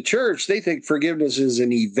 even in the church, they think forgiveness is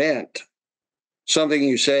an event, something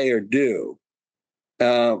you say or do,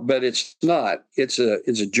 but it's not. It's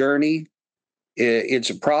a journey. It's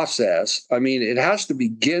a process. I mean, it has to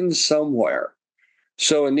begin somewhere.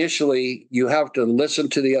 So initially, you have to listen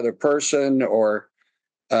to the other person, or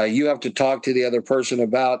you have to talk to the other person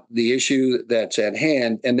about the issue that's at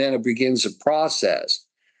hand, and then it begins a process.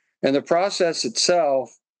 And the process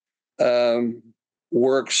itself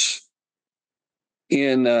works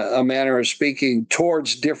in a manner of speaking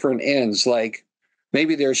towards different ends. Like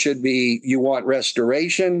maybe there should be, you want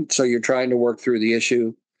restoration, so you're trying to work through the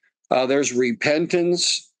issue. There's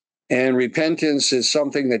repentance, and repentance is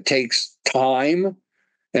something that takes time.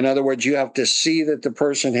 In other words, you have to see that the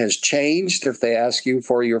person has changed if they ask you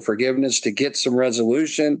for your forgiveness to get some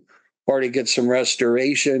resolution or to get some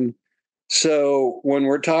restoration. So when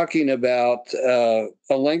we're talking about a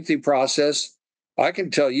lengthy process, I can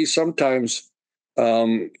tell you sometimes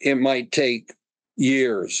it might take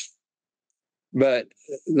years. But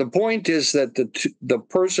the point is that the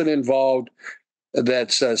person involved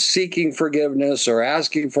that's seeking forgiveness or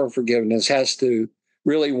asking for forgiveness has to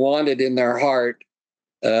really want it in their heart,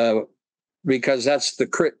 because that's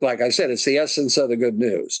like I said, it's the essence of the good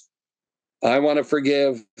news. I want to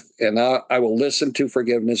forgive, and I will listen to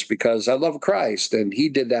forgiveness because I love Christ, and he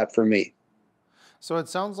did that for me. So it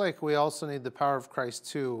sounds like we also need the power of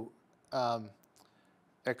Christ to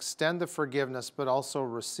extend the forgiveness, but also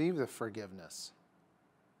receive the forgiveness.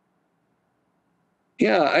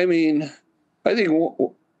 Yeah, I mean, I think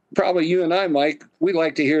probably you and I, Mike, we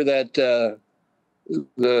like to hear that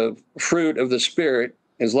the fruit of the Spirit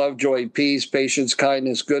is love, joy, peace, patience,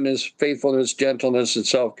 kindness, goodness, faithfulness, gentleness, and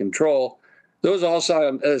self-control. Those all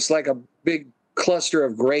sound, it's like a big cluster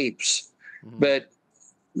of grapes, but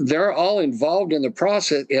they're all involved in the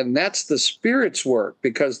process, and that's the Spirit's work,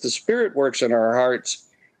 because the Spirit works in our hearts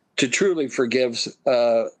to truly forgive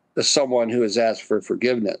someone who has asked for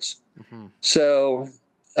forgiveness. So,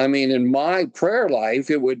 I mean, in my prayer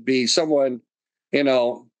life, it would be someone,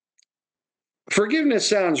 forgiveness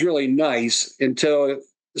sounds really nice until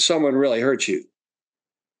someone really hurts you.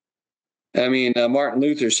 I mean, Martin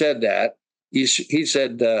Luther said that. He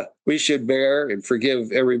said we should bear and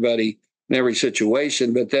forgive everybody in every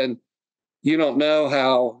situation, but then you don't know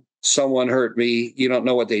how someone hurt me. You don't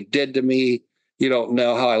know what they did to me. You don't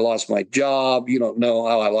know how I lost my job. You don't know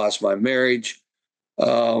how I lost my marriage.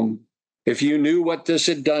 If you knew what this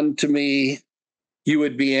had done to me, you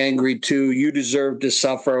would be angry too. You deserve to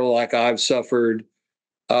suffer like I've suffered.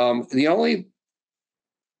 The only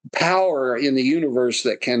power in the universe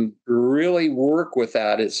that can really work with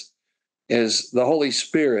that is the Holy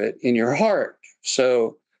Spirit in your heart.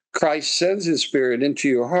 So Christ sends his Spirit into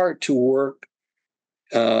your heart to work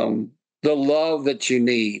the love that you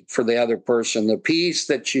need for the other person, the peace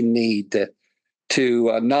that you need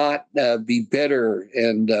to not be bitter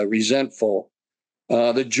and resentful,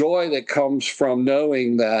 the joy that comes from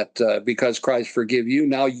knowing that because Christ forgive you,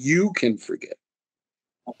 now you can forgive.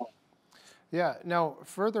 Yeah. Now,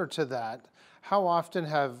 further to that, how often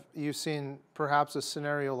have you seen perhaps a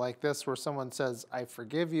scenario like this where someone says, I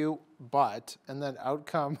forgive you, but, and then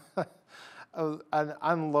outcome an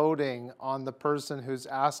unloading on the person who's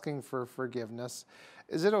asking for forgiveness?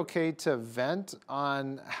 Is it okay to vent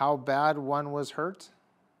on how bad one was hurt?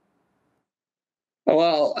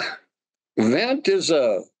 Well, vent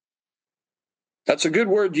that's a good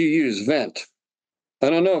word you use, vent. I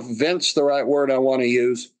don't know if vent's the right word I want to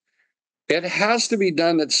use. It has to be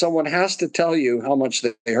done that someone has to tell you how much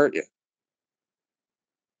they hurt you.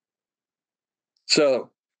 So,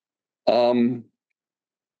 I've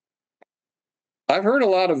heard a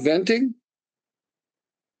lot of venting,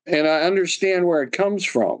 and I understand where it comes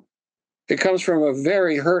from. It comes from a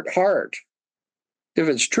very hurt heart, if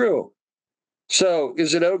it's true. So,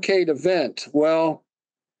 is it okay to vent? Well,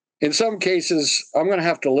 in some cases, I'm going to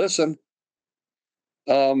have to listen.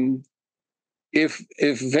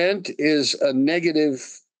 If vent is a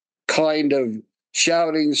negative kind of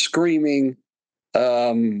shouting, screaming,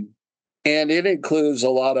 and it includes a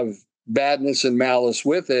lot of badness and malice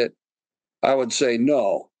with it, I would say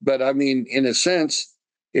no. But I mean, in a sense,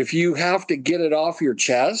 if you have to get it off your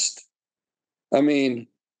chest, I mean,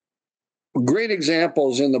 great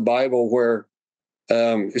examples in the Bible where,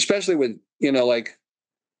 especially with, like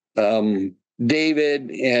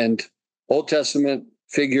David and Old Testament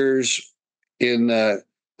figures in the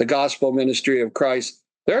gospel ministry of Christ,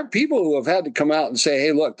 there are people who have had to come out and say,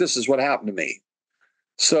 hey, look, this is what happened to me.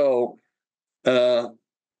 So I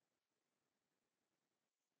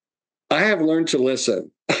have learned to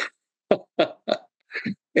listen.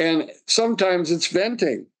 And sometimes it's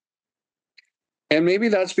venting. And maybe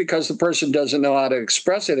that's because the person doesn't know how to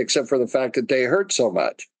express it except for the fact that they hurt so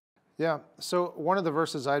much. Yeah. So one of the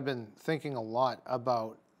verses I've been thinking a lot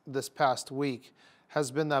about this past week has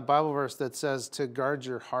been that Bible verse that says to guard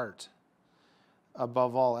your heart.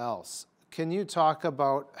 above all else. Can you talk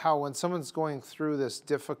about how when someone's going through this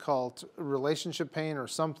difficult relationship pain or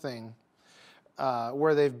something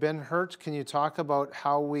where they've been hurt, can you talk about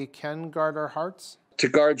how we can guard our hearts? To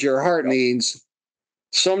guard your heart means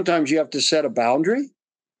sometimes you have to set a boundary.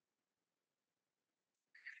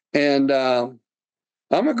 And I'm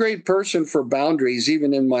a great person for boundaries,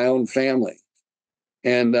 even in my own family.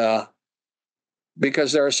 And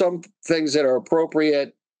because there are some things that are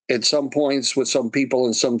appropriate at some points with some people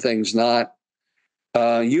and some things not.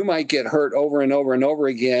 You might get hurt over and over and over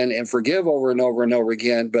again and forgive over and over and over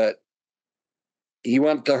again, but you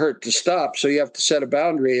want the hurt to stop. So you have to set a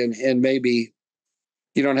boundary, and maybe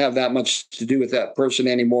you don't have that much to do with that person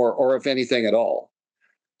anymore, or if anything at all.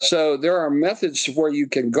 So there are methods where you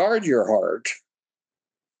can guard your heart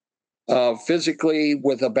physically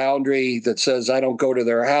with a boundary that says, I don't go to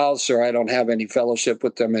their house, or I don't have any fellowship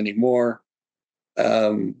with them anymore.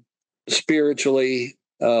 Spiritually,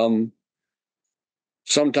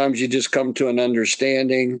 sometimes you just come to an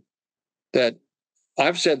understanding that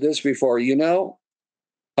I've said this before,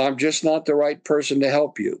 I'm just not the right person to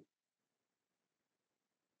help you.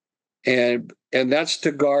 And that's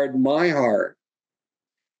to guard my heart.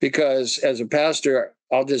 Because as a pastor,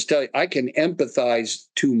 I'll just tell you, I can empathize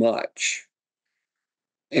too much.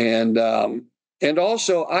 And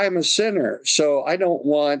also I'm a sinner. So I don't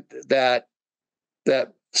want that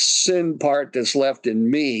sin part that's left in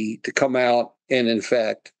me to come out and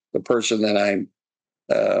infect the person that I'm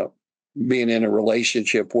being in a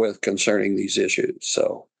relationship with concerning these issues.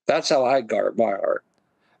 So that's how I guard my heart.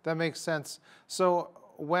 That makes sense. So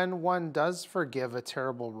when one does forgive a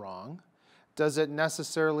terrible wrong, does it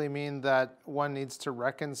necessarily mean that one needs to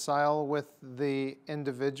reconcile with the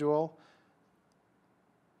individual?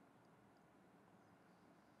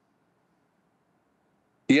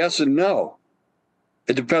 Yes and no.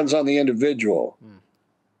 It depends on the individual.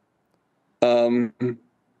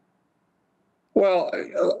 Well,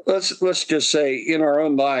 let's just say in our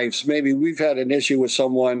own lives, maybe we've had an issue with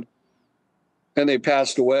someone and they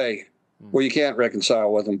passed away where you can't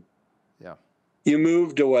reconcile with them. Yeah. You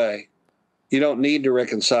moved away. You don't need to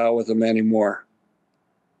reconcile with them anymore.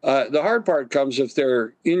 The hard part comes if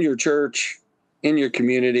they're in your church, in your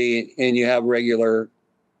community, and you have regular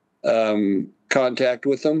contact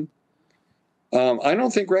with them. I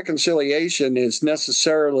don't think reconciliation is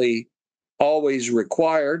necessarily always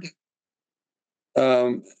required.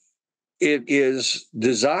 It is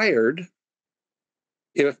desired,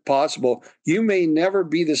 if possible. You may never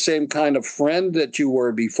be the same kind of friend that you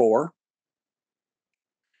were before,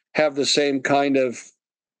 have the same kind of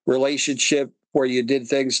relationship where you did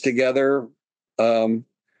things together.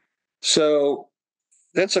 So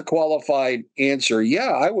that's a qualified answer.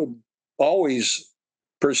 Yeah, I would always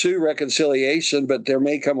pursue reconciliation, but there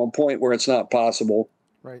may come a point where it's not possible.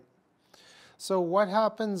 Right. So what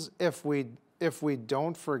happens if we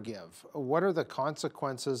don't forgive? What are the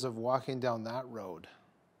consequences of walking down that road?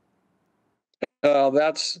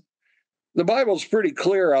 The Bible's pretty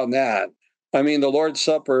clear on that. I mean, the Lord's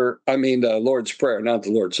Prayer, not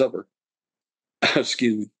the Lord's Supper.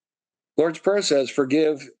 Excuse me. Lord's Prayer says,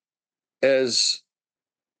 forgive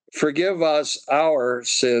us our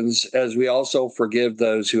sins as we also forgive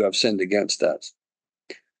those who have sinned against us.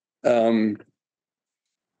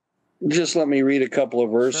 Just let me read a couple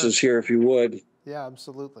of verses here, if you would. Yeah,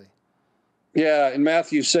 absolutely. Yeah, in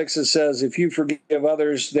Matthew 6, it says, if you forgive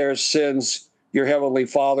others their sins, your heavenly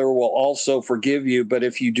Father will also forgive you. But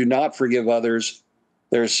if you do not forgive others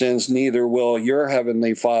their sins, neither will your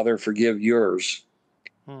heavenly Father forgive yours.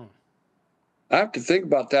 I have to think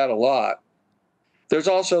about that a lot. There's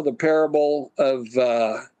also the parable of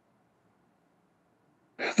the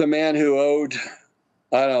man who owed,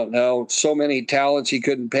 I don't know, so many talents he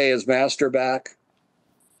couldn't pay his master back.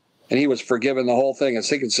 And he was forgiven the whole thing. I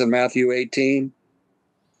think it's in Matthew 18.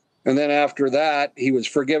 And then after that, he was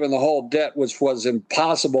forgiven the whole debt, which was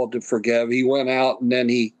impossible to forgive. He went out and then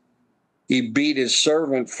he beat his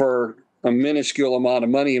servant for a minuscule amount of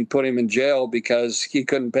money and put him in jail because he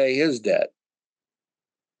couldn't pay his debt.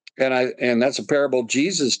 And that's a parable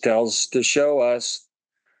Jesus tells to show us,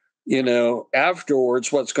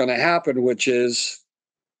 afterwards what's going to happen, which is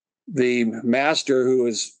the master, who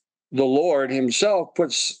is the Lord himself,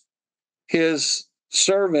 puts his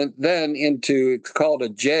servant then into, it's called a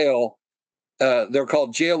jail. They're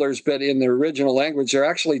called jailers, but in the original language, they're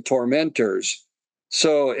actually tormentors.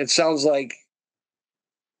 So it sounds like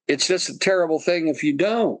it's just a terrible thing if you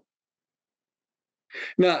don't.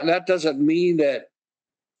 Now, that doesn't mean that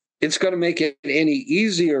it's going to make it any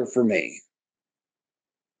easier for me.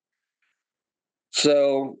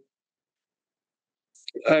 So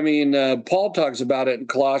I mean, Paul talks about it in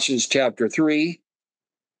Colossians chapter 3.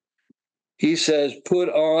 He says, put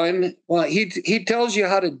on, well, he tells you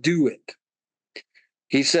how to do it.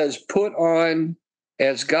 He says, put on,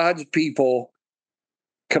 as God's people,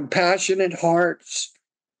 compassionate hearts,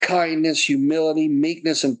 kindness, humility,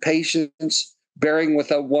 meekness, and patience, bearing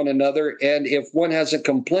with one another. And if one has a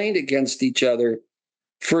complaint against each other,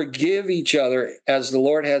 forgive each other as the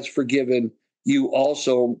Lord has forgiven, you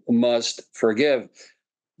also must forgive.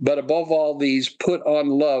 But above all these, put on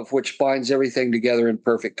love, which binds everything together in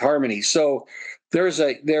perfect harmony. So it's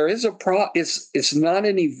not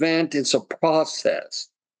an event, it's a process.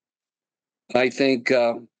 I think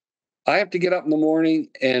I have to get up in the morning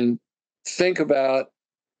and think about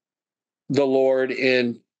the Lord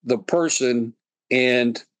and the person.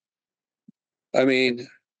 And I mean,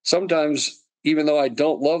 sometimes, even though I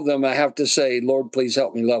don't love them, I have to say, Lord, please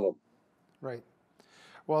help me love them. Right.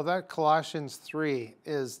 Well, that Colossians 3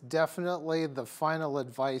 is definitely the final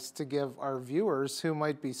advice to give our viewers who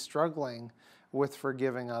might be struggling with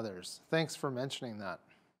forgiving others. Thanks for mentioning that.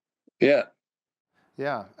 Yeah.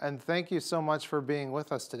 Yeah, and thank you so much for being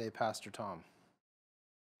with us today, Pastor Tom.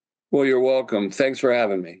 Well, you're welcome. Thanks for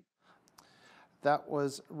having me. That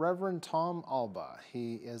was Reverend Tom Alba.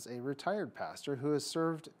 He is a retired pastor who has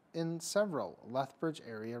served in several Lethbridge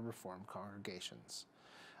area Reformed congregations.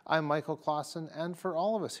 I'm Michael Clausen, and for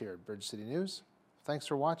all of us here at Bridge City News, thanks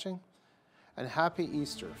for watching, and happy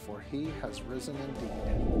Easter, for he has risen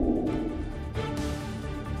indeed.